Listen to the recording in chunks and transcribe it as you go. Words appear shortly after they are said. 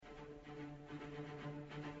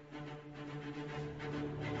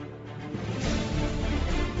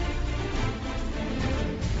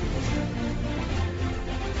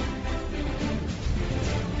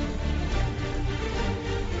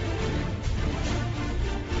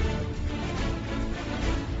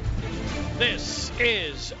This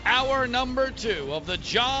is hour number 2 of the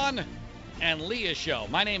John and Leah Show.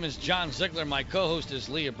 My name is John Ziegler. My co-host is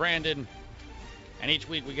Leah Brandon. And each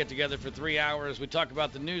week we get together for 3 hours. We talk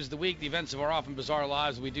about the news of the week, the events of our often bizarre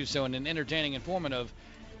lives. We do so in an entertaining, informative,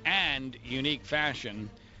 and unique fashion.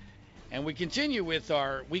 And we continue with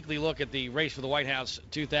our weekly look at the race for the White House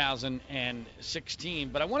 2016.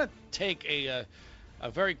 But I want to take a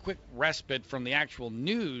very quick respite from the actual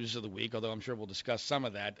news of the week, although I'm sure we'll discuss some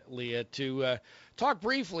of that, Leah, to talk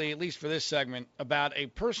briefly, at least for this segment, about a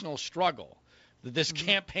personal struggle that this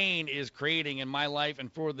campaign is creating in my life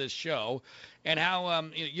and for this show, and how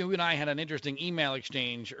you and I had an interesting email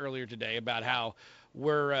exchange earlier today about how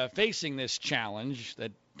we're facing this challenge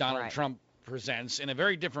that Donald Trump presents in a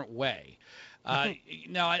very different way.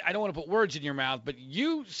 Now, I don't want to put words in your mouth, but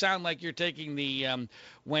you sound like you're taking the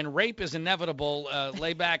when rape is inevitable,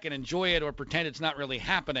 lay back and enjoy it, or pretend it's not really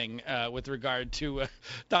happening with regard to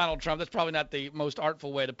Donald Trump. That's probably not the most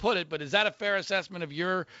artful way to put it, but is that a fair assessment of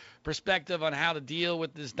your perspective on how to deal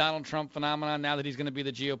with this Donald Trump phenomenon now that he's going to be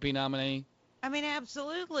the GOP nominee? I mean,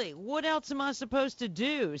 absolutely. What else am I supposed to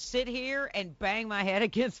do? Sit here and bang my head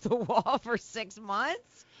against the wall for 6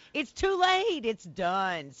 months? It's too late. It's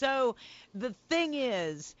done. So the thing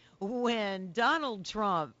is, when Donald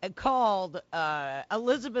Trump called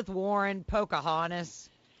Elizabeth Warren Pocahontas,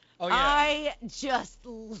 I just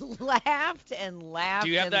laughed and laughed and laughed.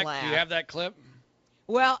 Do you have that clip?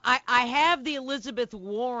 Well, I have the Elizabeth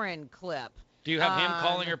Warren clip. Do you have him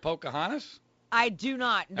calling her Pocahontas? I do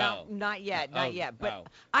not. No, not yet. But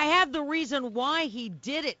I have the reason why he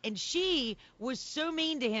did it. And she was so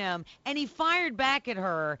mean to him, and he fired back at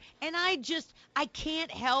her. And I can't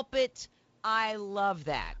help it. I love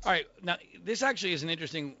that. All right. Now, this actually is an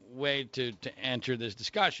interesting way to enter this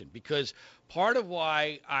discussion, because part of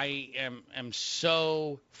why I am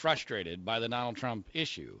so frustrated by the Donald Trump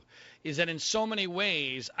issue is that in so many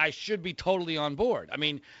ways I should be totally on board. I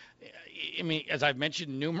mean, as I've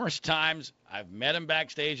mentioned numerous times, I've met him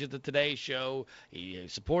backstage at the Today Show. He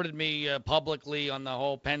supported me publicly on the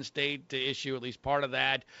whole Penn State issue, at least part of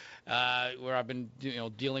that, where I've been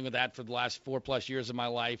dealing with that for the last 4+ years of my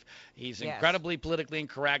life. He's incredibly politically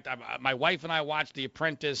incorrect. My wife and I watch The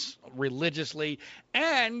Apprentice religiously,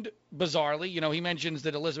 and bizarrely, he mentions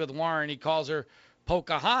that Elizabeth Warren, he calls her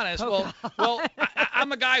Pocahontas. Well,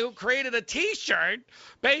 I'm a guy who created a T-shirt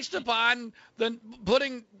based upon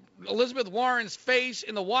putting Elizabeth Warren's face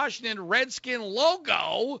in the Washington Redskin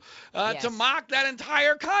logo to mock that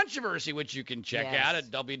entire controversy, which you can check out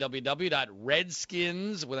at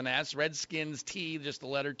www.redskins, with an S, Redskins T, just the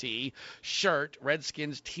letter T, shirt,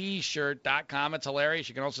 RedskinsT-shirt.com. It's hilarious.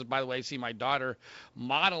 You can also, by the way, see my daughter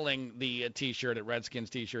modeling the T-shirt at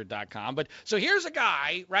RedskinsT-shirt.com. But so here's a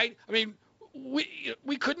guy, right? I mean,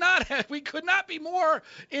 we could not be more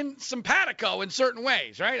in simpatico in certain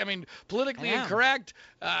ways, right? I mean, politically incorrect.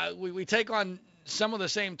 We take on some of the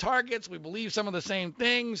same targets. We believe some of the same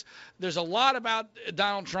things. There's a lot about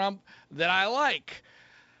Donald Trump that I like.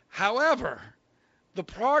 However, the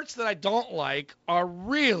parts that I don't like are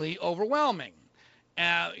really overwhelming.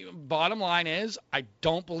 Bottom line is, I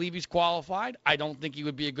don't believe he's qualified. I don't think he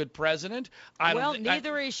would be a good president.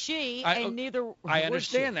 Neither is she, and neither I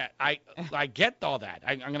understand that. I get all that.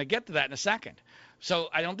 I'm going to get to that in a second. So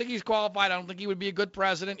I don't think he's qualified. I don't think he would be a good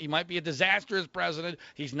president. He might be a disastrous president.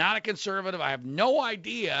 He's not a conservative. I have no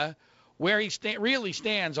idea where he really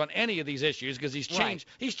stands on any of these issues, because he's changed.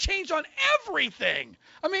 Right. He's changed on everything.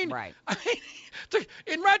 I mean,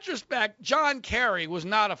 in retrospect, John Kerry was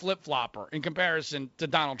not a flip-flopper in comparison to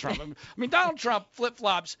Donald Trump. I mean, Donald Trump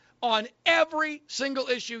flip-flops on every single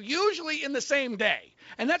issue, usually in the same day.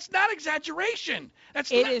 And that's not exaggeration.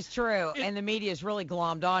 It is true, and the media has really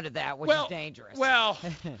glommed onto that, which is dangerous. Well,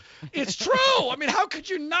 it's true. I mean, how could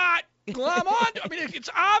you not glom on? I mean, it's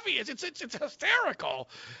obvious. It's hysterical.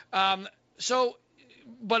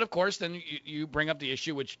 But of course, then you bring up the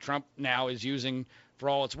issue, which Trump now is using for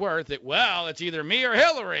all it's worth, that, it's either me or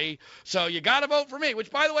Hillary, so you got to vote for me, which,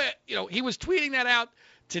 by the way, he was tweeting that out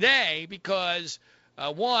today because,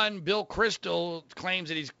 one, Bill Kristol claims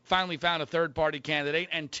that he's finally found a third-party candidate,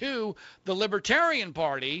 and two, the Libertarian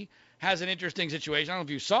Party has an interesting situation. I don't know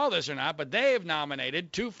if you saw this or not, but they have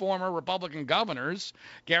nominated 2 former Republican governors,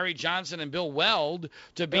 Gary Johnson and Bill Weld,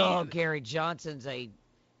 to be... Oh, Gary Johnson's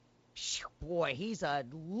he's a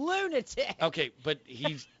lunatic. Okay, but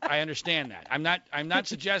I understand that. I'm not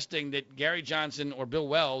suggesting that Gary Johnson or Bill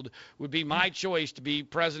Weld would be my choice to be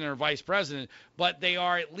president or vice president, but they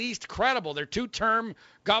are at least credible. They're 2-term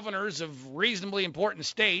governors of reasonably important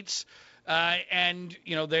states, and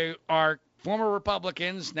they are former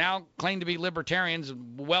Republicans now claim to be libertarians.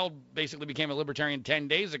 Well, basically became a libertarian 10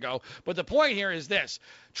 days ago. But the point here is this.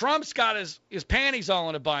 Trump's got his panties all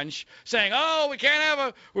in a bunch saying, oh,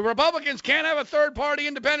 Republicans can't have a third-party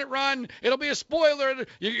independent run. It'll be a spoiler.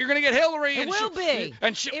 You're going to get Hillary. It will be.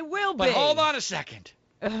 It will be. But hold on a second.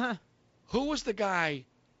 Uh-huh. Who was the guy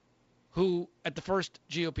who, at the first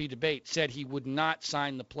GOP debate, said he would not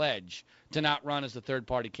sign the pledge to not run as the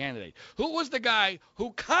third-party candidate? Who was the guy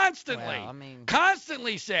who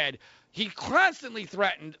constantly said, he constantly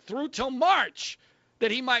threatened through till March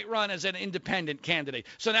that he might run as an independent candidate?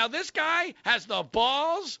 So now this guy has the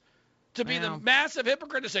balls to be the massive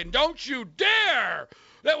hypocrite to say, don't you dare!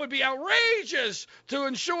 That would be outrageous to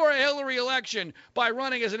ensure a Hillary election by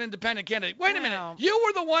running as an independent candidate. Wait a minute. You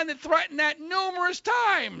were the one that threatened that numerous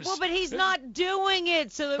times. Well, but he's not doing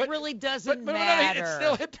it, so it really doesn't matter. It's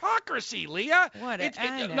still hypocrisy, Leah.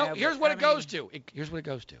 Here's what it goes to. Here's what it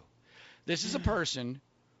goes to. This is a person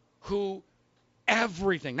who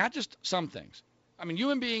everything, not just some things. I mean,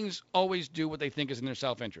 human beings always do what they think is in their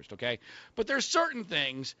self-interest, okay? But there's certain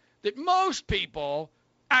things that most people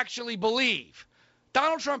actually believe.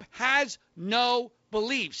 Donald Trump has no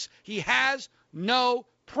beliefs. He has no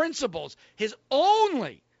principles. The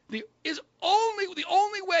only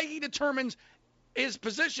way he determines his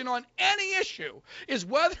position on any issue is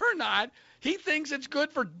whether or not he thinks it's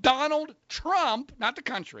good for Donald Trump, not the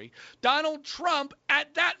country, Donald Trump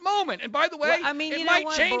at that moment. And by the way, it might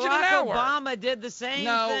change in an hour. Barack Obama did the same thing.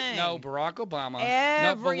 No, Barack Obama.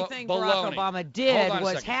 Everything Barack Obama did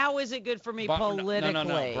was, how is it good for me politically? No.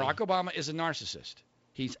 Barack Obama is a narcissist.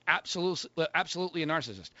 He's absolutely a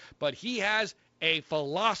narcissist. But he has a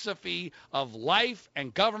philosophy of life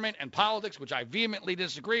and government and politics, which I vehemently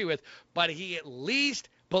disagree with, but he at least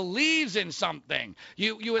believes in something.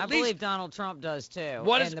 I believe Donald Trump does too.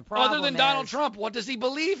 Other than Donald Trump, what does he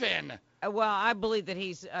believe in? Well, I believe that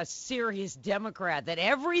he's a serious Democrat, that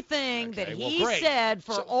everything that he said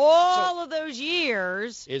for all of those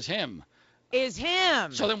years is him.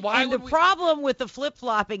 So then why would the problem with the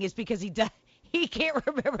flip-flopping is because he can't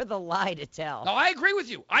remember the lie to tell. No, I agree with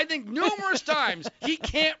you. I think numerous times he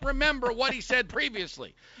can't remember what he said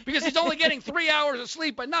previously because he's only getting 3 hours of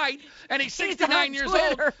sleep a night, and he's 69 years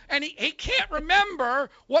old, and he can't remember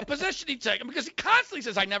what position he'd taken because he constantly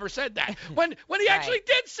says, I never said that, when he actually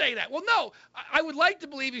did say that. Well, no, I would like to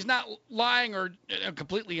believe he's not lying or a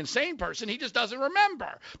completely insane person. He just doesn't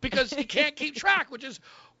remember because he can't keep track, which is,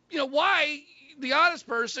 why the honest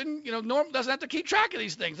person, doesn't have to keep track of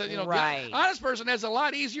these things. The honest person has a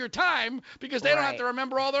lot easier time because they don't have to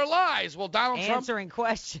remember all their lies. Well, answering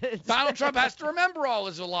questions. Donald Trump has to remember all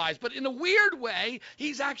his lies. But in a weird way,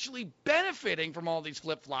 he's actually benefiting from all these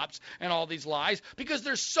flip-flops and all these lies because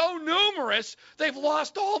they're so numerous, they've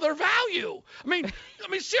lost all their value. I mean,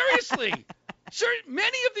 seriously. Sir,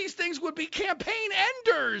 many of these things would be campaign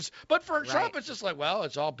enders, but for Trump, it's just like, well,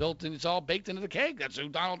 it's all built in, it's all baked into the cake. That's who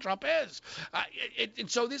Donald Trump is. And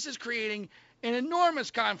so this is creating an enormous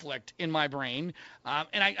conflict in my brain,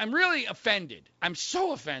 and I'm really offended. I'm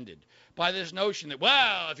so offended by this notion that,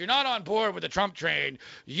 well, if you're not on board with the Trump train,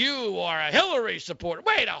 you are a Hillary supporter.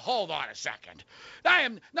 Hold on a second.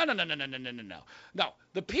 No.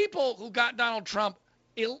 The people who got Donald Trump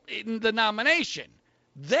in the nomination,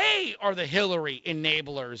 they are the Hillary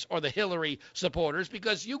enablers or the Hillary supporters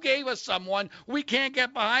because you gave us someone we can't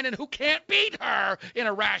get behind and who can't beat her in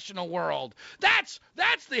a rational world. That's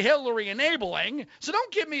the Hillary enabling. So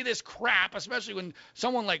don't give me this crap, especially when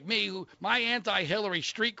someone like me, who my anti-Hillary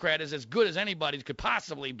street cred is as good as anybody's could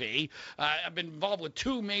possibly be. I've been involved with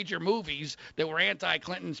 2 major movies that were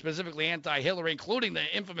anti-Clinton, specifically anti-Hillary, including the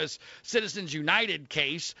infamous Citizens United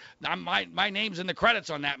case. My name's in the credits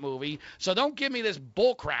on that movie. So don't give me this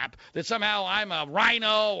bullcrap that somehow I'm a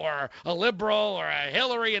rhino or a liberal or a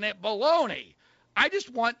Hillary and it baloney. I just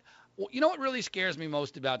want, what really scares me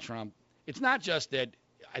most about Trump? It's not just that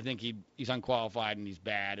I think he's unqualified and he's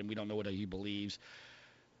bad and we don't know what he believes.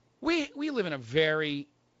 We live in a very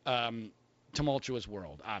tumultuous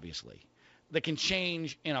world, obviously, that can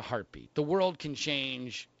change in a heartbeat. The world can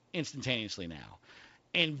change instantaneously now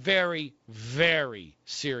in very, very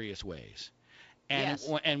serious ways.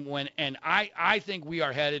 And I think we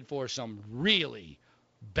are headed for some really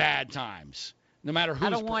bad times. No matter who's. I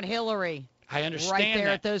don't want Hillary. I understand right there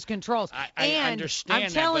that. at those controls. I understand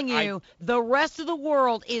I'm telling you, the rest of the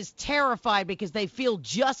world is terrified because they feel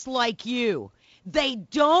just like you. They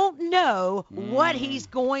don't know what he's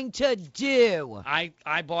going to do. I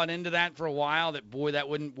bought into that for a while. That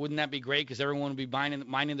wouldn't that be great? Because everyone would be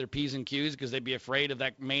minding their P's and Q's because they'd be afraid of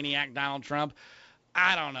that maniac Donald Trump.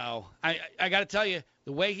 I don't know. I got to tell you,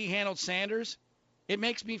 the way he handled Sanders, it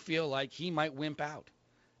makes me feel like he might wimp out.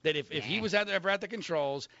 That if he was ever at the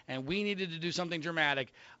controls and we needed to do something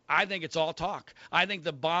dramatic, I think it's all talk. I think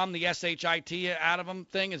the bomb the SHIT out of him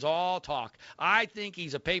thing is all talk. I think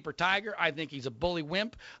he's a paper tiger. I think he's a bully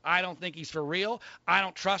wimp. I don't think he's for real. I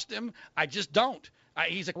don't trust him. I just don't.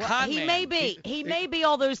 He's a con man. He may be. He may be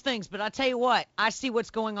all those things, but I tell you what, I see what's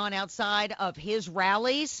going on outside of his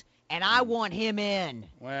rallies, and I want him in.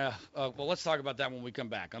 Well, let's talk about that when we come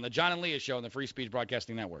back on the John and Leah Show on the Free Speech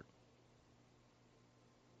Broadcasting Network.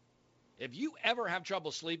 If you ever have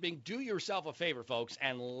trouble sleeping, do yourself a favor, folks,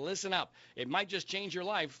 and listen up. It might just change your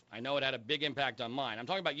life. I know it had a big impact on mine. I'm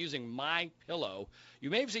talking about using MyPillow.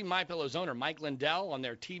 You may have seen MyPillow's owner, Mike Lindell, on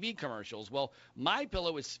their TV commercials. Well,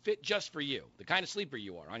 MyPillow is fit just for you, the kind of sleeper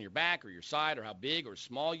you are, on your back or your side or how big or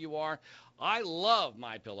small you are. I love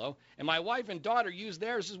MyPillow, and my wife and daughter use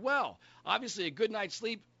theirs as well. Obviously, a good night's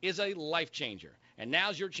sleep is a life changer. And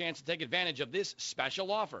now's your chance to take advantage of this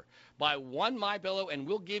special offer. Buy one MyPillow and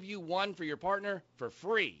we'll give you one for your partner for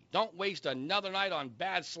free. Don't waste another night on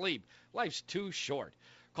bad sleep. Life's too short.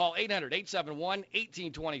 Call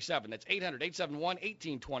 800-871-1827. That's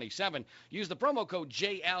 800-871-1827. Use the promo code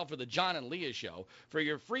JL for the John and Leah Show for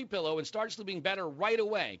your free pillow and start sleeping better right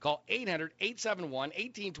away. Call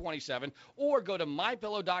 800-871-1827 or go to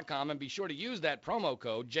mypillow.com and be sure to use that promo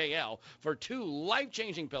code JL for 2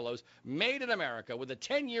 life-changing pillows made in America with a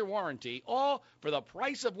 10-year warranty, all for the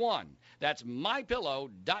price of one. That's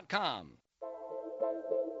mypillow.com.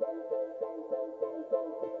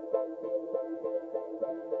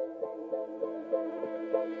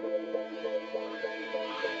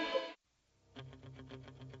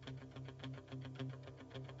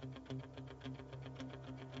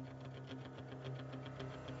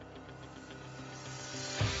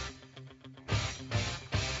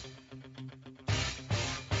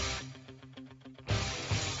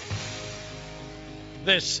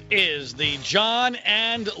 This is the John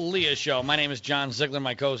and Leah Show. My name is John Ziegler.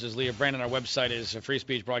 My co-host is Leah Brandon. Our website is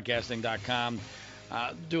freespeechbroadcasting.com.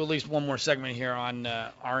 Do at least one more segment here on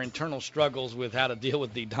our internal struggles with how to deal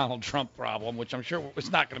with the Donald Trump problem, which I'm sure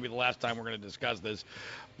it's not going to be the last time we're going to discuss this.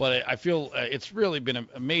 But I feel it's really been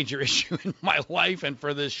a major issue in my life and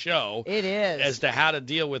for this show. It is. As to how to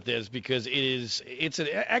deal with this, because it's an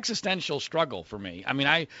existential struggle for me. I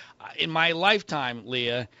mean, in my lifetime,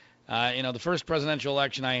 Leah, the first presidential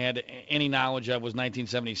election I had any knowledge of was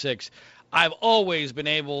 1976. I've always been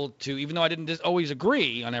able to, even though I didn't always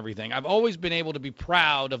agree on everything, I've always been able to be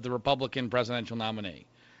proud of the Republican presidential nominee.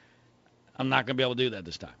 I'm not going to be able to do that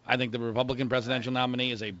this time. I think the Republican presidential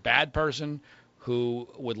nominee is a bad person who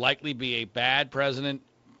would likely be a bad president,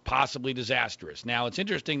 possibly disastrous. Now, it's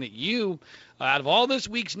interesting that you, out of all this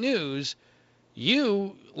week's news,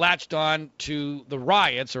 you latched on to the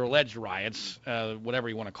riots or alleged riots, whatever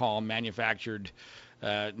you want to call them, manufactured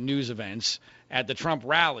news events at the Trump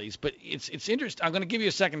rallies. But it's interesting. I'm going to give you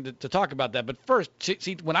a second to talk about that. But first,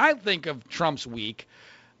 see, when I think of Trump's week,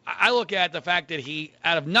 I look at the fact that he,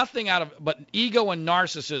 but ego and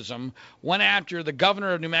narcissism, went after the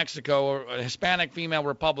governor of New Mexico, a Hispanic female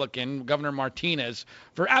Republican, Governor Martinez,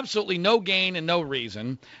 for absolutely no gain and no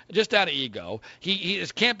reason, just out of ego.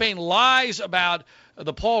 His campaign lies about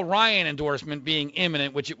the Paul Ryan endorsement being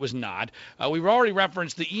imminent, which it was not. We've already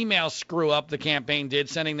referenced the email screw-up the campaign did,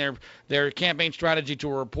 sending their campaign strategy to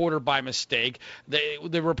a reporter by mistake.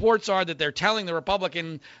 The reports are that they're telling the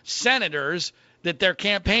Republican senators that their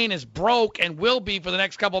campaign is broke and will be for the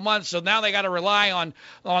next couple months, so now they got to rely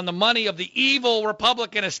on the money of the evil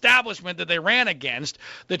Republican establishment that they ran against.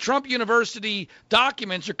 The Trump University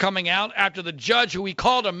documents are coming out after the judge, who he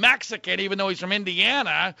called a Mexican, even though he's from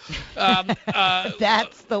Indiana.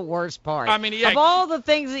 That's the worst part. I mean, yeah, of all the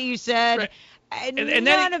things that you said, right. And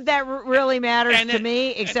none of that really matters to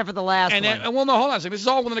me, except for the last one. Well, no, hold on a second. This is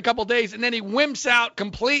all within a couple of days, and then he wimps out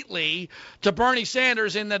completely to Bernie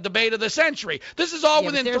Sanders in the debate of the century. This is all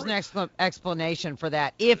within. There's an explanation for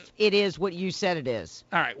that, if it is what you said it is.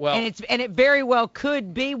 All right, well. And it very well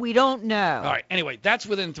could be. We don't know. All right, anyway, that's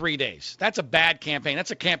within 3 days. That's a bad campaign.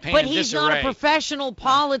 That's a campaign in disarray. But he's not a professional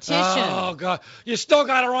politician. Oh, God. You still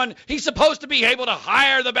got to run. He's supposed to be able to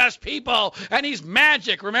hire the best people, and he's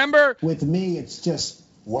magic, remember? With me, it's just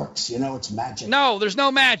works, it's magic. No, there's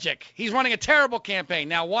no magic. He's running a terrible campaign.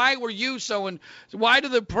 Now, why were you why do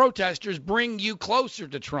the protesters bring you closer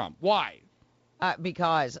to Trump? Why?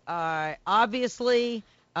 Because obviously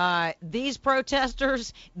these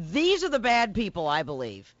protesters, these are the bad people, I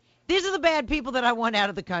believe. These are the bad people that I want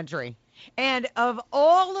out of the country. And of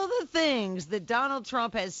all of the things that Donald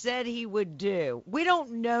Trump has said he would do, we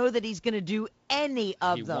don't know that he's going to do any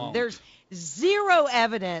of them. Won't. There's zero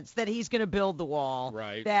evidence that he's going to build the wall,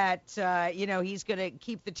 Right. that, he's going to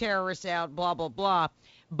keep the terrorists out, blah, blah, blah.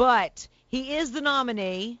 But he is the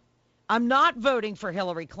nominee. I'm not voting for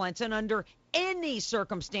Hillary Clinton under any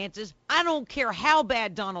circumstances. I don't care how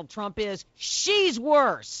bad Donald Trump is. She's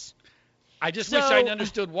worse. I just wish I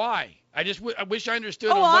understood why. I wish I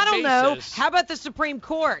understood on I what don't basis. know. How about the Supreme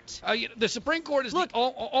Court? The Supreme Court is the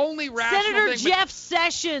only rational Senator thing. Jeff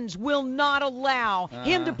Sessions will not allow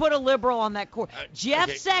him to put a liberal on that court.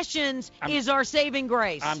 Jeff Sessions is our saving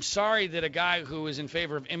grace. I'm sorry that a guy who is in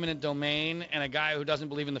favor of eminent domain and a guy who doesn't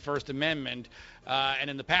believe in the First Amendment and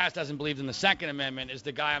in the past hasn't believed in the Second Amendment is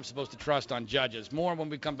the guy I'm supposed to trust on judges. More when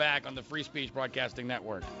we come back on the Free Speech Broadcasting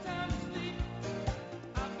Network.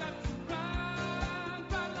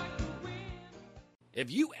 If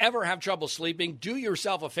you ever have trouble sleeping, do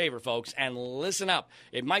yourself a favor, folks, and listen up.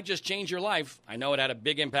 It might just change your life. I know it had a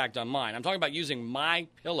big impact on mine. I'm talking about using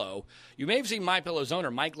MyPillow. You may have seen MyPillow's owner,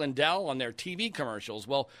 Mike Lindell, on their TV commercials.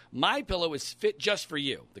 Well, MyPillow is fit just for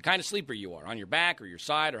you, the kind of sleeper you are, on your back or your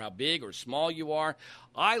side or how big or small you are.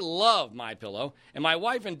 I love MyPillow, and my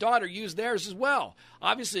wife and daughter use theirs as well.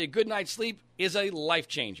 Obviously, a good night's sleep is a life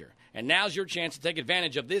changer. And now's your chance to take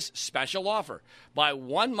advantage of this special offer. Buy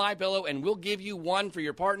one MyPillow and we'll give you one for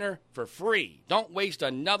your partner for free. Don't waste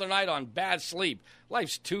another night on bad sleep.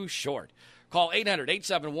 Life's too short. Call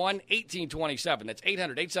 800-871-1827. That's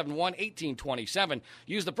 800-871-1827.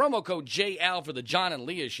 Use the promo code JL for the John and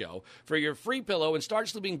Leah Show for your free pillow and start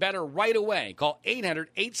sleeping better right away. Call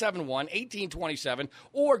 800-871-1827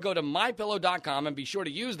 or go to MyPillow.com and be sure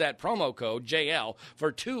to use that promo code JL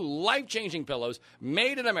for 2 life-changing pillows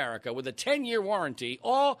made in America with a 10-year warranty,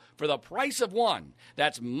 all for the price of one.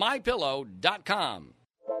 That's MyPillow.com.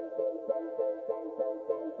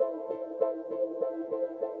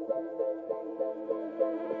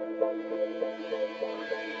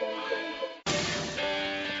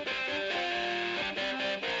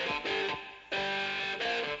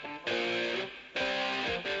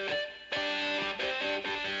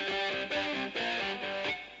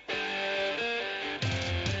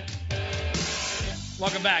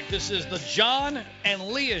 Welcome back. This is the John and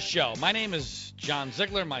Leah Show. My name is John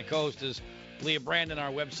Ziegler. My co-host is Leah Brandon. Our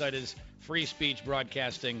website is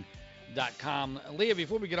freespeechbroadcasting.com. Leah,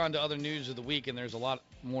 before we get on to other news of the week, and there's a lot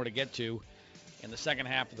more to get to in the second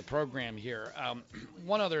half of the program here,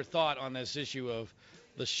 one other thought on this issue of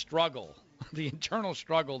the struggle, the internal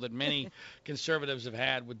struggle that many conservatives have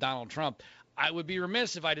had with Donald Trump. I would be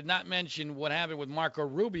remiss if I did not mention what happened with Marco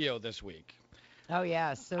Rubio this week. Oh,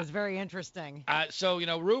 yes. It was very interesting.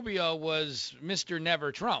 Rubio was Mr.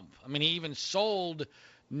 Never Trump. I mean, he even sold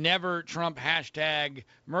Never Trump hashtag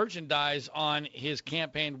merchandise on his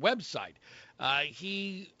campaign website.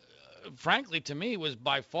 He, frankly, to me, was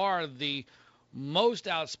by far the most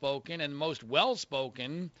outspoken and most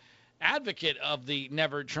well-spoken advocate of the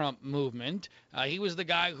Never Trump movement. He was the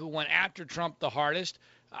guy who went after Trump the hardest.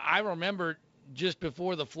 I remember just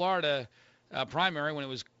before the Florida primary, when it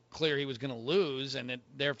was clear he was going to lose and that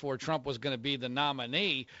therefore Trump was going to be the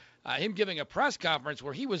nominee, him giving a press conference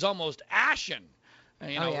where he was almost ashen.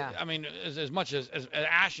 I mean, as much as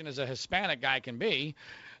ashen as a Hispanic guy can be.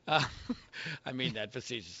 I mean that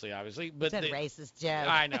facetiously, obviously. But it's a racist joke.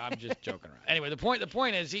 I know, I'm just joking around. Anyway, the point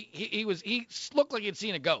is he looked like he'd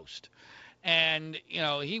seen a ghost. And,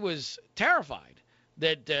 he was terrified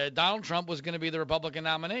that Donald Trump was going to be the Republican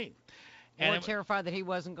nominee. Or terrified that he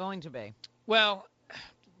wasn't going to be. Well,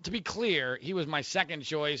 to be clear, he was my second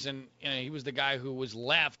choice, and he was the guy who was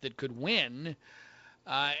left that could win,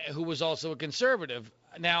 who was also a conservative.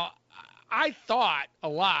 Now, I thought a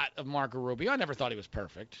lot of Marco Rubio. I never thought he was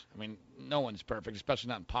perfect. I mean, no one's perfect, especially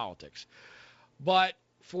not in politics. But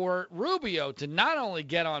for Rubio to not only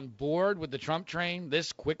get on board with the Trump train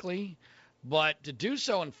this quickly, but to do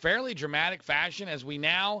so in fairly dramatic fashion, as we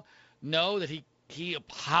now know that he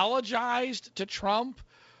apologized to Trump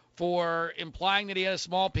for implying that he had a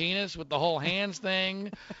small penis with the whole hands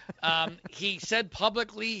thing. He said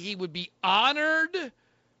publicly he would be honored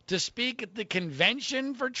to speak at the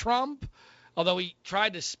convention for Trump, although he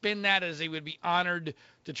tried to spin that as he would be honored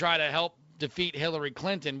to try to help defeat Hillary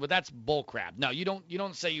Clinton. But that's bullcrap. No, you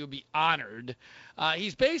don't say you would be honored.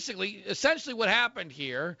 He's essentially what happened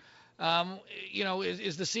here,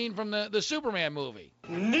 is the scene from the Superman movie.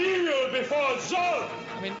 Kneel before Zod!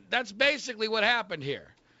 I mean, that's basically what happened here.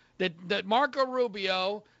 That Marco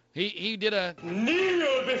Rubio, he did a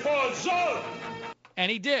kneel before Zod,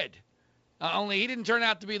 and he did. Only he didn't turn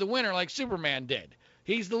out to be the winner like Superman did.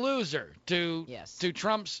 He's the loser to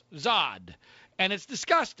Trump's Zod, and it's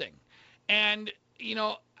disgusting. And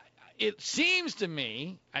it seems to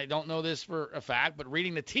me, I don't know this for a fact, but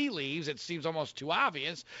reading the tea leaves, it seems almost too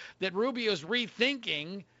obvious that Rubio's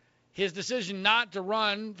rethinking his decision not to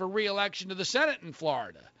run for re-election to the Senate in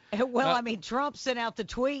Florida. Well, I mean, Trump sent out the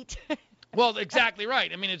tweet. Well, exactly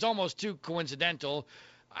right. I mean, it's almost too coincidental.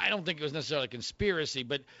 I don't think it was necessarily a conspiracy,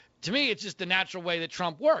 but to me, it's just the natural way that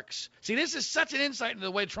Trump works. See, this is such an insight into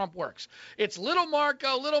the way Trump works. It's little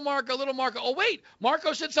Marco, little Marco, little Marco. Oh, wait,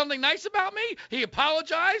 Marco said something nice about me? He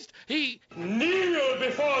apologized? Kneel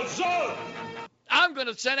before Zod! I'm going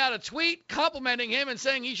to send out a tweet complimenting him and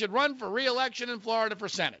saying he should run for re-election in Florida for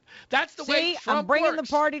Senate. That's the way Trump I'm bringing works.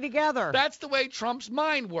 the party together. That's the way Trump's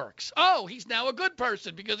mind works. Oh, he's now a good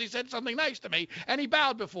person because he said something nice to me and he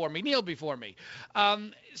bowed before me, kneeled before me.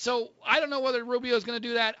 So I don't know whether Rubio's going to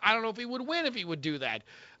do that. I don't know if he would win if he would do that.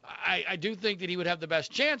 I do think that he would have the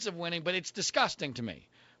best chance of winning, but it's disgusting to me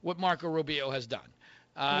what Marco Rubio has done.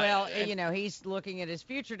 He's looking at his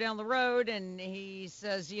future down the road, and he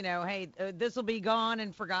says, hey, this will be gone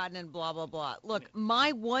and forgotten and blah, blah, blah. Look,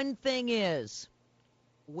 my one thing is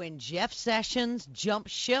when Jeff Sessions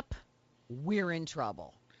jumps ship, we're in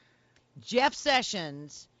trouble. Jeff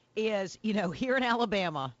Sessions is, here in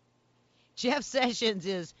Alabama, Jeff Sessions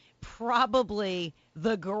is probably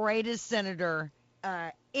the greatest senator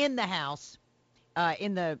in the House,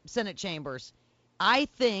 in the Senate chambers. I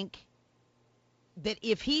think that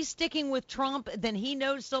if he's sticking with Trump, then he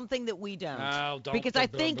knows something that we don't. No, don't. Because I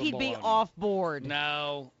think he'd be off board.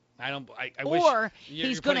 No, I don't. I or wish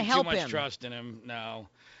he's going to help him. Too much trust in him. No.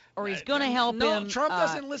 Or he's going to help him. No, Trump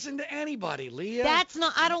doesn't listen to anybody, Leah. That's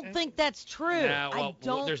not. I don't think that's true. No, well, I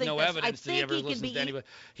don't there's think no that's, evidence that he ever listens to anybody.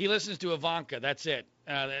 He listens to Ivanka. That's it.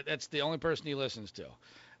 That's the only person he listens to.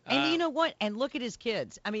 And you know what? And look at his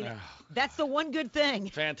kids. I mean, that's the one good thing.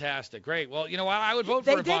 Fantastic. Great. Well, you know what? I would vote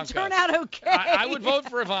for Ivanka. They did turn out okay. I would vote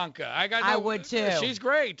for Ivanka. I would too. She's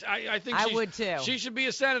great. I think I would too. She should be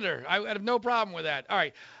a senator. I have no problem with that. All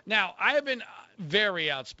right. Now, I have been very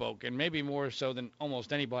outspoken, maybe more so than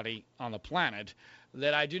almost anybody on the planet,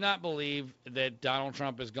 that I do not believe that Donald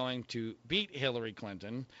Trump is going to beat Hillary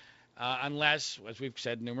Clinton unless, as we've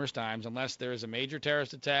said numerous times, unless there is a major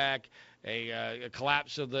terrorist attack, a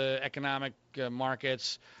collapse of the economic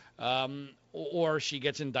markets, or she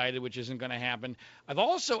gets indicted, which isn't going to happen. I've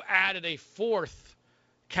also added a fourth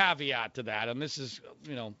caveat to that, and this is,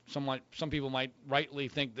 some people might rightly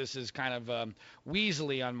think this is kind of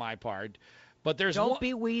weaselly on my part, but there's don't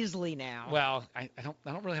be weaselly now. Well, I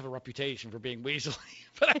don't really have a reputation for being weaselly,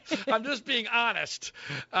 but I'm just being honest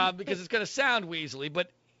because it's going to sound weaselly, but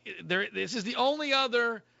this is the only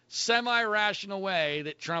other semi-rational way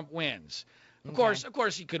that Trump wins. Of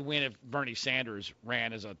course, he could win if Bernie Sanders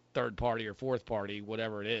ran as a third party or fourth party,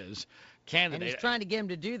 whatever it is, candidate. And he's trying to get him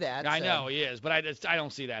to do that. I know he is, but I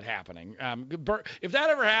don't see that happening. If that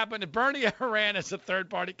ever happened, if Bernie ever ran as a third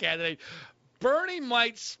party candidate, Bernie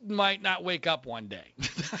might not wake up one day.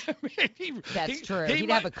 That's true. He'd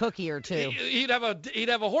have a cookie or two. He'd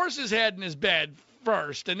have a horse's head in his bed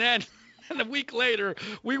first, and then. And a week later,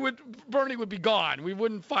 Bernie would be gone. We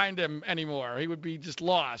wouldn't find him anymore. He would be just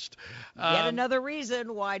lost. Yet another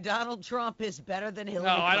reason why Donald Trump is better than Hillary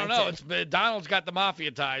Clinton. No, I don't know. Donald's got the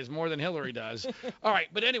mafia ties more than Hillary does. All right,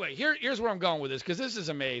 but anyway, here's where I'm going with this, because this is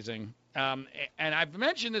amazing. And I've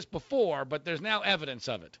mentioned this before, but there's now evidence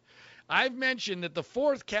of it. I've mentioned that the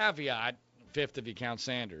fourth caveat, fifth if you count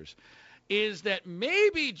Sanders, is that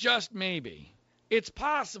maybe, just maybe, it's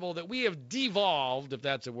possible that we have devolved, if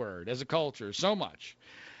that's a word, as a culture so much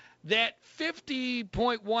that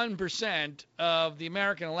 50.1% of the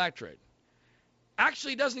American electorate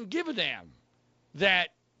actually doesn't give a damn that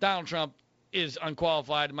Donald Trump is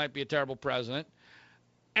unqualified and might be a terrible president,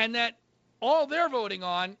 and that all they're voting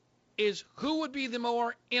on is who would be the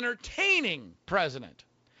more entertaining president.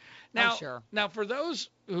 Now, Now, for those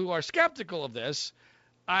who are skeptical of this,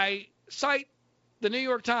 I cite the New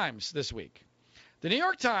York Times this week. The New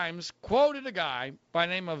York Times quoted a guy by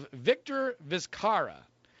the name of Victor Vizcarra,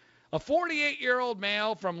 a 48-year-old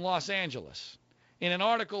male from Los Angeles, in an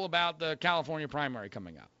article about the California primary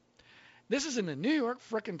coming up. This is in the New York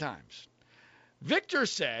frickin' Times. Victor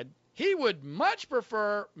said he would much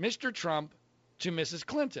prefer Mr. Trump to Mrs.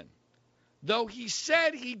 Clinton. Though he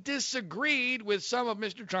said he disagreed with some of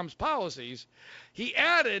Mr. Trump's policies, he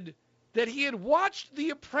added that he had watched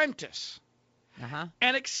The Apprentice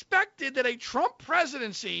and expected that a Trump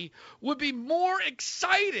presidency would be more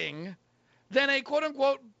exciting than a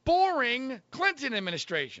quote-unquote boring Clinton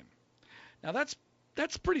administration. Now, that's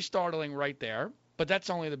pretty startling right there, but that's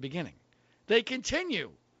only the beginning. They continue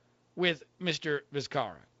with Mr.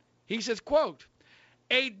 Vizcarra. He says, quote,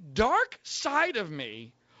 "A dark side of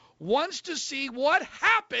me wants to see what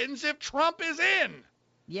happens if Trump is in.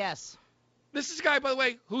 Yes. This is a guy, by the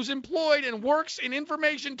way, who's employed and works in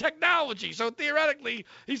information technology. So theoretically,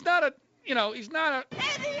 he's not a. Idiot!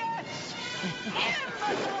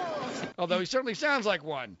 Although he certainly sounds like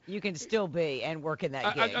one. You can still be and work in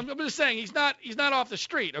that gig. I'm just saying he's not off the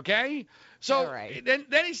street, okay? So All right.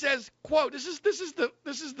 then he says, quote, this is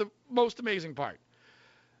the most amazing part.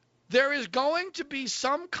 There is going to be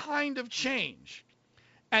some kind of change.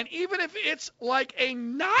 And even if it's like a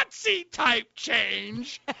Nazi type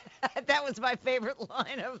change, That was my favorite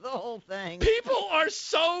line of the whole thing. people are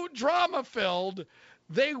so drama filled,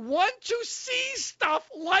 they want to see stuff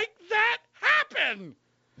like that happen.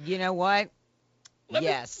 You know what? Let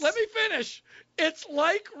me finish. It's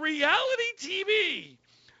like reality TV.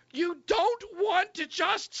 You don't want to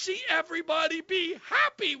just see everybody be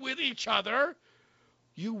happy with each other.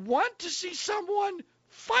 You want to see someone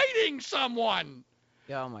fighting someone.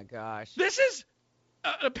 Oh, my gosh. This is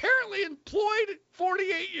an apparently employed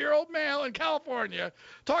 48-year-old male in California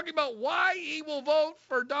talking about why he will vote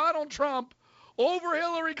for Donald Trump over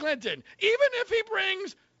Hillary Clinton, even if he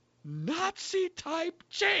brings Nazi-type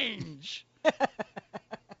change.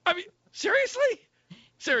 I mean,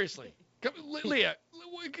 seriously. Leah,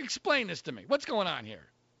 explain this to me. What's going on here?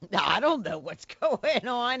 No, I don't know what's going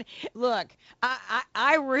on. Look,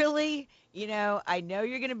 I really, I know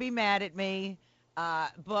you're going to be mad at me,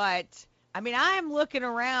 but, I mean, I'm looking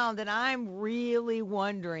around and I'm really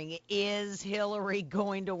wondering, is Hillary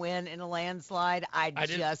going to win in a landslide? I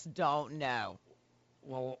just don't know.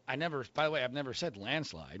 Well, by the way, I've never said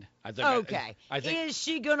landslide. Okay. Is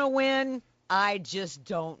she going to win? I just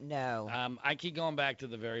don't know. I keep going back to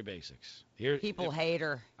the very basics. People hate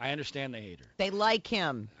her. I understand they hate her. They like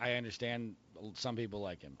him. I understand some people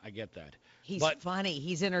like him. I get that. He's funny.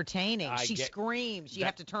 He's entertaining. She screams. You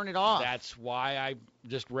have to turn it off. That's why I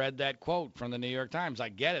just read that quote from the New York Times. I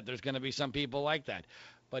get it. There's going to be some people like that.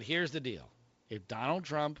 But here's the deal. If Donald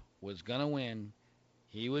Trump was going to win,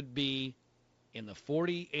 he would be in the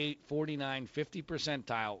 48, 49, 50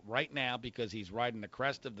 percentile right now because he's riding the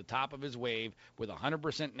crest of the top of his wave with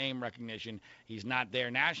 100% name recognition. He's not there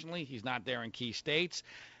nationally. He's not there in key states.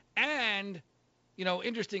 And,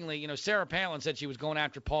 interestingly, Sarah Palin said she was going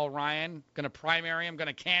after Paul Ryan, going to primary him, going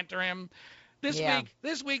to canter him.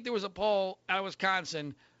 This week there was a poll out of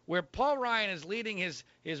Wisconsin where Paul Ryan is leading his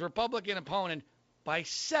Republican opponent by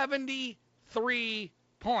 73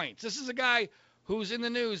 points. This is a guy who's in the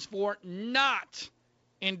news for not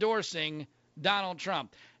endorsing Donald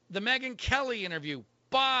Trump. The Megyn Kelly interview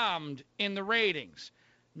bombed in the ratings.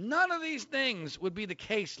 None of these things would be the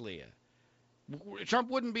case, Leah. Trump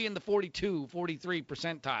wouldn't be in the 42, 43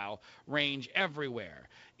 percentile range everywhere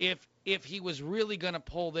if he was really going to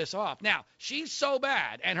pull this off. Now, she's so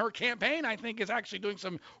bad, and her campaign, I think, is actually doing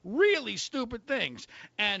some really stupid things.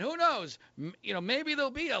 And who knows, maybe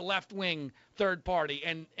there'll be a left-wing third party.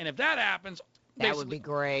 And if that happens, that would be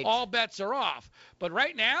great. All bets are off. But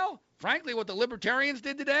right now, frankly, what the Libertarians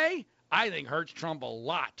did today, I think hurts Trump a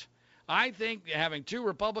lot. I think having two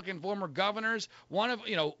Republican former governors, one of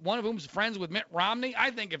whom's friends with Mitt Romney,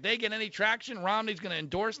 I think if they get any traction, Romney's going to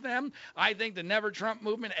endorse them. I think the Never Trump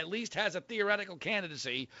movement at least has a theoretical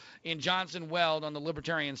candidacy in Johnson Weld on the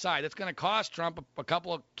Libertarian side. It's going to cost Trump a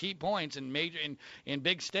couple of key points in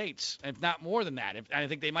big states, if not more than that. I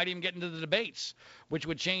think they might even get into the debates, which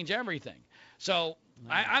would change everything. So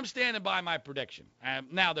I'm standing by my prediction.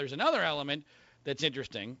 Now, there's another element that's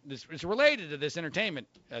interesting. It's related to this entertainment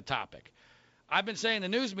topic. I've been saying the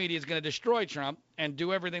news media is going to destroy Trump and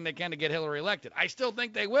do everything they can to get Hillary elected. I still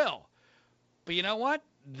think they will. But you know what?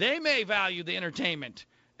 They may value the entertainment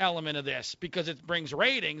element of this because it brings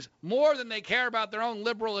ratings more than they care about their own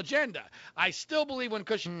liberal agenda. I still believe when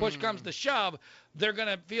push comes to shove, they're going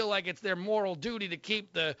to feel like it's their moral duty to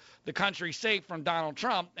keep the country safe from Donald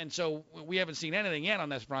Trump. And so we haven't seen anything yet on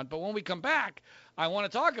this front. But when we come back, I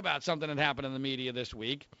want to talk about something that happened in the media this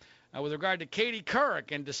week with regard to Katie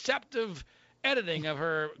Couric and deceptive editing of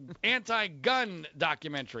her anti-gun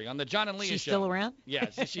documentary on the John and Leah show. She's still around?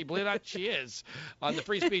 Yes, she believe it or not, she is on the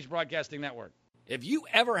Free Speech Broadcasting Network. If you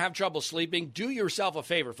ever have trouble sleeping, do yourself a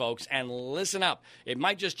favor, folks, and listen up. It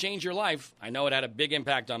might just change your life. I know it had a big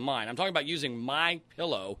impact on mine. I'm talking about using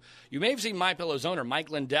MyPillow. You may have seen MyPillow's owner, Mike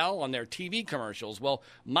Lindell, on their TV commercials. Well,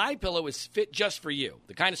 MyPillow is fit just for you,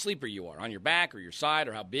 the kind of sleeper you are, on your back or your side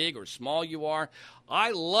or how big or small you are.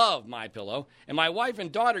 I love MyPillow, and my wife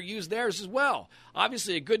and daughter use theirs as well.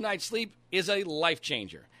 Obviously, a good night's sleep is a life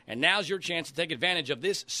changer. And now's your chance to take advantage of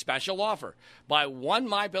this special offer. Buy one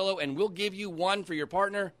MyPillow and we'll give you one for your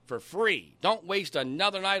partner for free. Don't waste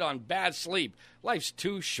another night on bad sleep. Life's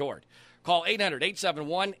too short. Call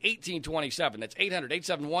 800-871-1827. That's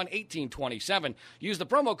 800-871-1827. Use the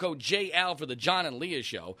promo code JL for the John and Leah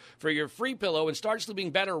Show for your free pillow and start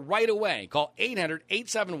sleeping better right away. Call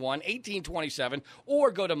 800-871-1827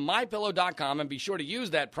 or go to mypillow.com and be sure to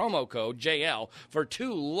use that promo code JL for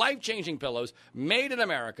 2 life-changing pillows made in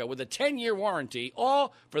America with a 10-year warranty,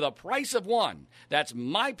 all for the price of one. That's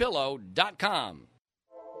mypillow.com.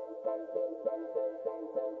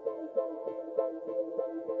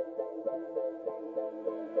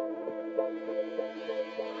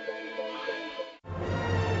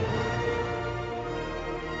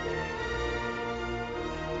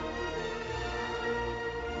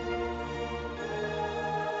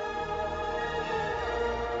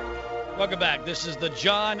 Welcome back. This is the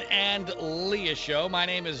John and Leah Show. My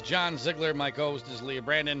name is John Ziegler. My co-host is Leah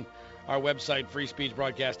Brandon. Our website,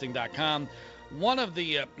 freespeechbroadcasting.com. One of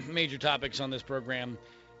the major topics on this program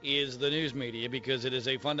is the news media, because it is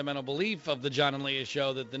a fundamental belief of the John and Leah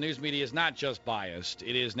Show that the news media is not just biased.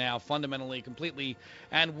 It is now fundamentally, completely,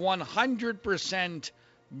 and 100%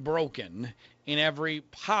 broken in every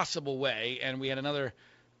possible way. And we had another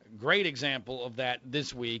great example of that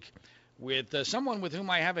this week with someone with whom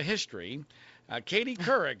I have a history. Katie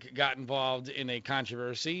Couric got involved in a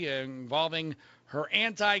controversy involving her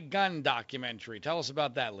anti-gun documentary. Tell us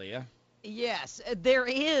about that, Leah. Yes, there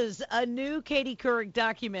is a new Katie Couric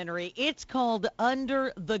documentary. It's called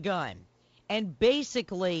Under the Gun. And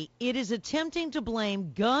basically, it is attempting to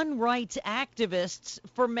blame gun rights activists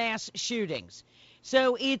for mass shootings.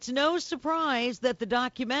 So it's no surprise that the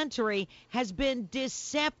documentary has been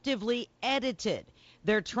deceptively edited.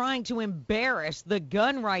 They're trying to embarrass the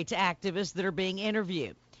gun rights activists that are being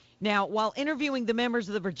interviewed. Now, while interviewing the members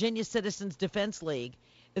of the Virginia Citizens Defense League,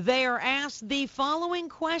 they are asked the following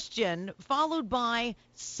question, followed by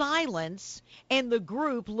silence, and the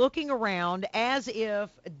group looking around as if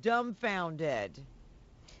dumbfounded.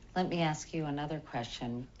 Let me ask you another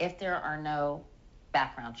question. If there are no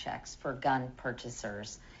background checks for gun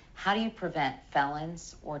purchasers, how do you prevent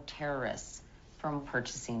felons or terrorists from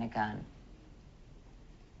purchasing a gun?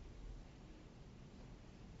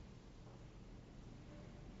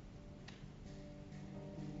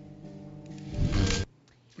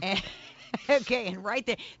 Okay, and right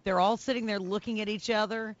there, they're all sitting there looking at each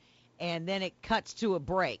other, and then it cuts to a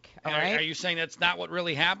break. All right? Are you saying that's not what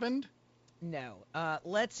really happened? No.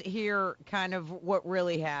 Let's hear kind of what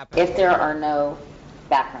really happened. If there are no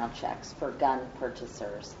background checks for gun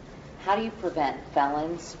purchasers, how do you prevent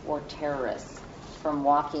felons or terrorists from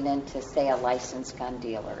walking into, say, a licensed gun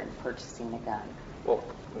dealer and purchasing a gun? Well,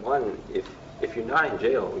 one, if you're not in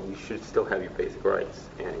jail, you should still have your basic rights,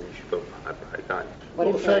 and you should go buy a gun.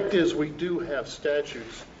 Well, the fact is, we do have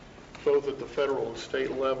statutes, both at the federal and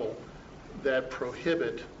state level, that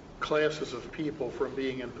prohibit classes of people from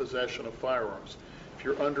being in possession of firearms. If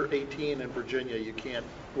you're under 18 in Virginia, you can't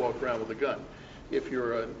walk around with a gun. If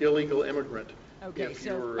you're an illegal immigrant, Okay,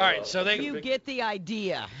 so all right, so you get the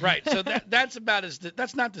idea. Right, so that's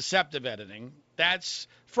not deceptive editing. That's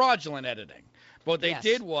fraudulent editing. What they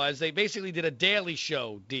did was they basically did a Daily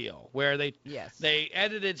Show deal where they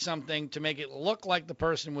edited something to make it look like the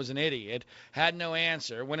person was an idiot, had no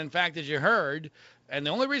answer, when in fact, as you heard, and the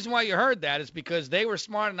only reason why you heard that is because they were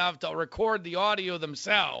smart enough to record the audio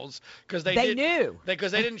themselves because they knew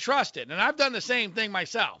because they didn't trust it. And I've done the same thing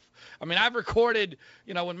myself. I mean, I've recorded,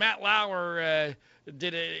 when Matt Lauer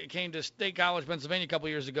came to State College, Pennsylvania a couple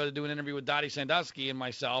years ago to do an interview with Dottie Sandusky and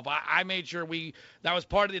myself. I made sure that was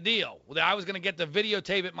part of the deal. I was going to get to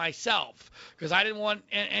videotape it myself because I didn't want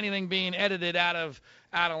anything being edited out of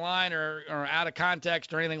line or out of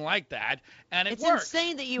context or anything like that. And it worked. It's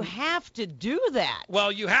insane that you have to do that.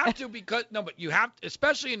 Well, you have to but you have to,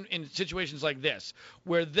 especially in situations like this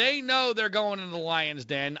where they know they're going into the lion's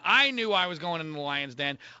den. I knew I was going into the lion's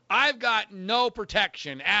den. I've got no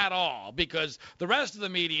protection at all because the rest of the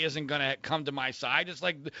media isn't going to come to my side. It's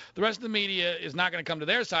like the rest of the media is not going to come to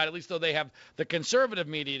their side, at least though they have the conservative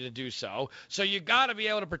media to do so. So you got to be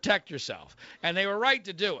able to protect yourself. And they were right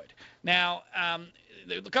to do it. Now,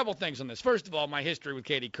 a couple things on this. First of all, my history with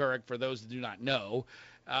Katie Couric, for those that do not know,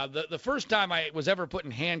 the first time I was ever put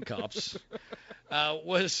in handcuffs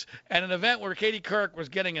was at an event where Katie Couric was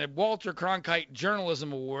getting a Walter Cronkite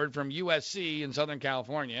Journalism Award from USC in Southern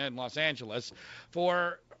California in Los Angeles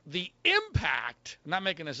for the impact, I'm not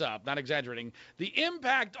making this up, not exaggerating, the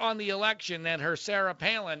impact on the election that her Sarah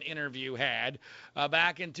Palin interview had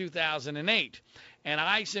back in 2008. And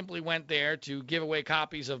I simply went there to give away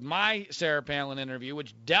copies of my Sarah Palin interview,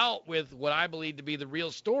 which dealt with what I believe to be the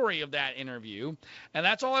real story of that interview. And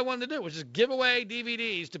that's all I wanted to do, was just give away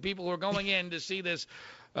DVDs to people who are going in to see this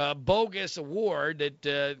bogus award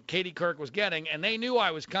that Katie Couric was getting, and they knew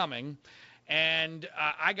I was coming. And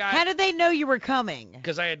I got. How did they know you were coming?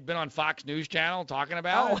 Because I had been on Fox News Channel talking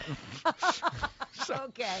about it.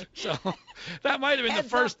 Okay. So that might have been Heads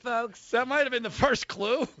the first, up, folks. That might have been the first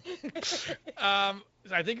clue.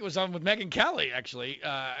 I think it was on with Megyn Kelly, actually,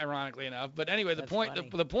 ironically enough. But anyway, the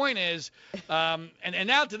point is, and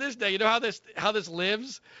now to this day, you know how this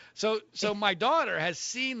lives. So my daughter has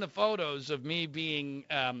seen the photos of me being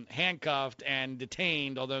handcuffed and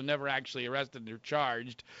detained, although never actually arrested or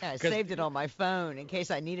charged. Yeah, I saved it on my phone in case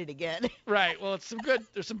I need it again. Right. Well,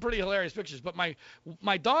 there's some pretty hilarious pictures. But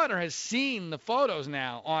my daughter has seen the photos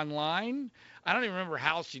now online. I don't even remember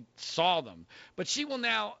how she saw them, but she will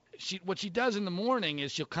now. What she does in the morning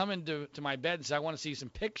is she'll come into my bed and say, I want to see some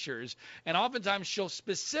pictures. And oftentimes she'll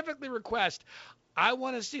specifically request, I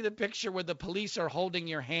want to see the picture where the police are holding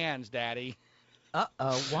your hands, Daddy.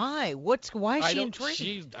 Uh-oh. Why? Why is she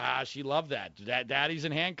intrigued? She loved that. Daddy's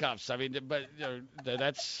in handcuffs. I mean, but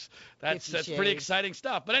that's pretty exciting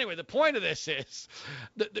stuff. But anyway, the point of this is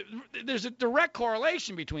there's a direct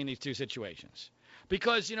correlation between these two situations.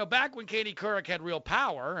 Because, back when Katie Couric had real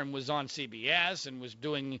power and was on CBS and was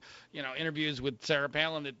doing, interviews with Sarah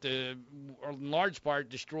Palin that in large part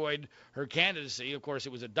destroyed her candidacy. Of course,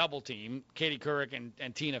 it was a double team, Katie Couric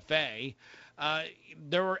and Tina Fey.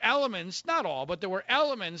 There were elements, not all, but there were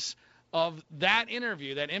elements of that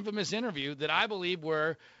interview, that infamous interview, that I believe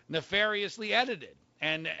were nefariously edited.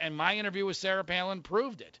 And my interview with Sarah Palin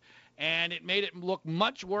proved it. And it made it look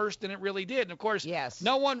much worse than it really did. And, of course, yes.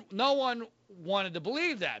 no one wanted to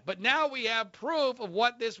believe that. But now we have proof of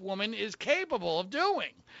what this woman is capable of doing.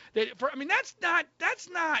 That's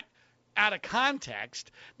not out of context.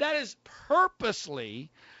 That is purposely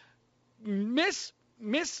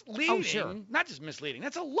misleading. Oh, sure. Not just misleading.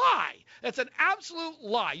 That's a lie. That's an absolute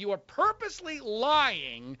lie. You are purposely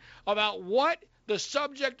lying about what the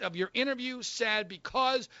subject of your interview said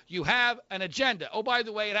because you have an agenda. Oh, by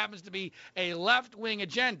the way, it happens to be a left-wing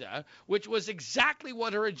agenda, which was exactly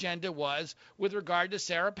what her agenda was with regard to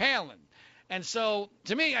Sarah Palin. And so,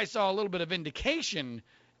 to me, I saw a little bit of indication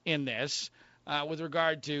in this with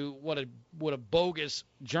regard to what a bogus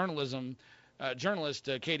journalist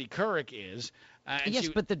Katie Couric is. Yes,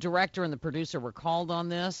 but the director and the producer were called on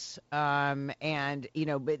this, and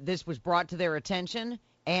but this was brought to their attention,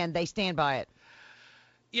 and they stand by it.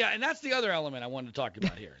 Yeah, and that's the other element I wanted to talk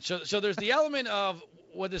about here. So there's the element of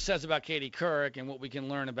what this says about Katie Couric and what we can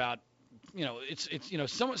learn about. It's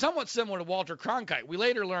somewhat similar to Walter Cronkite. We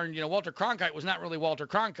later learned, Walter Cronkite was not really Walter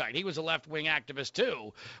Cronkite. He was a left-wing activist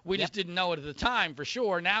too. We just didn't know it at the time for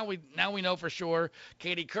sure. Now we know for sure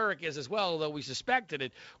Katie Couric is as well, although we suspected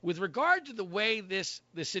it. With regard to the way this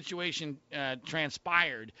situation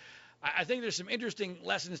transpired, I think there's some interesting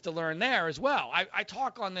lessons to learn there as well. I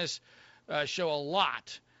talk on this show a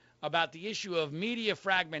lot about the issue of media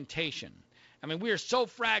fragmentation. I mean, we are so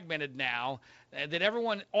fragmented now that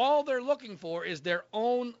everyone, all they're looking for is their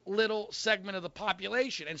own little segment of the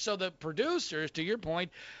population. And so the producers, to your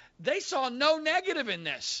point, they saw no negative in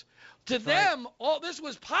this. To them, all this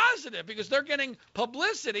was positive because they're getting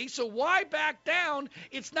publicity. So why back down?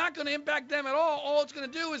 It's not going to impact them at all. All it's going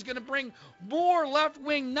to do is going to bring more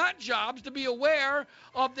left-wing nut jobs to be aware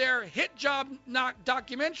of their hit job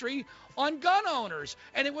documentary on gun owners.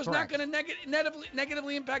 And it was not going to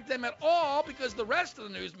negatively impact them at all because the rest of the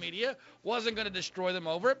news media wasn't going to destroy them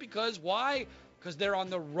over it. Because why? Because they're on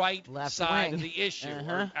the left side of the issue,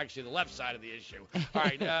 or actually the left side of the issue. All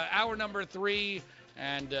right, hour number 3.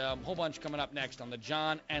 And a whole bunch coming up next on the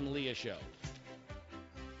John and Leah Show.